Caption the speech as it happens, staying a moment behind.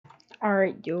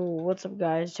Alright, yo, what's up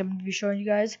guys? I'm gonna be showing you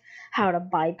guys how to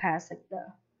bypass like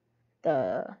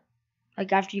the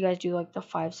like after you guys do like the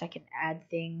 5-second ad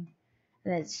thing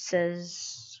and it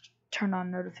says turn on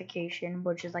notification,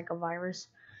 which is like a virus.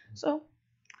 So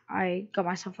I got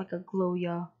myself like a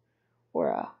Gloya or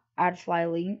a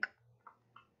AdFly link.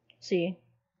 See?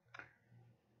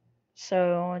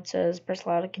 So it says press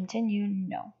allow to continue.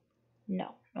 No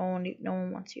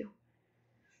one wants you.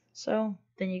 So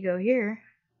then you go here.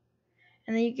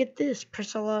 And then you get this,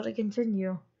 press allow to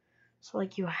continue. So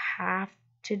like you have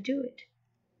to do it.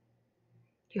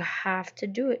 You have to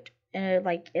do it. And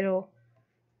it'll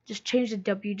just change the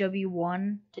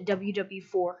WW1 to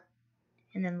WW4.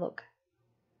 And then look.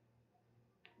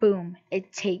 Boom.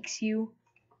 It takes you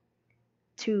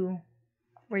to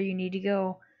where you need to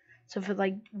go. So if it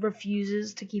like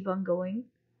refuses to keep on going,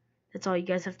 that's all you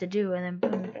guys have to do. And then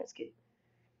boom, you guys get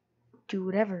do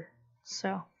whatever.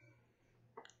 So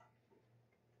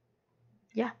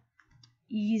yeah.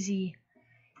 Easy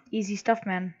stuff,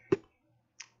 man.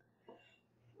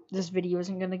 This video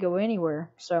isn't gonna go anywhere,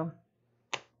 so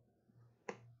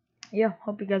yeah,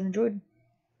 hope you guys enjoyed.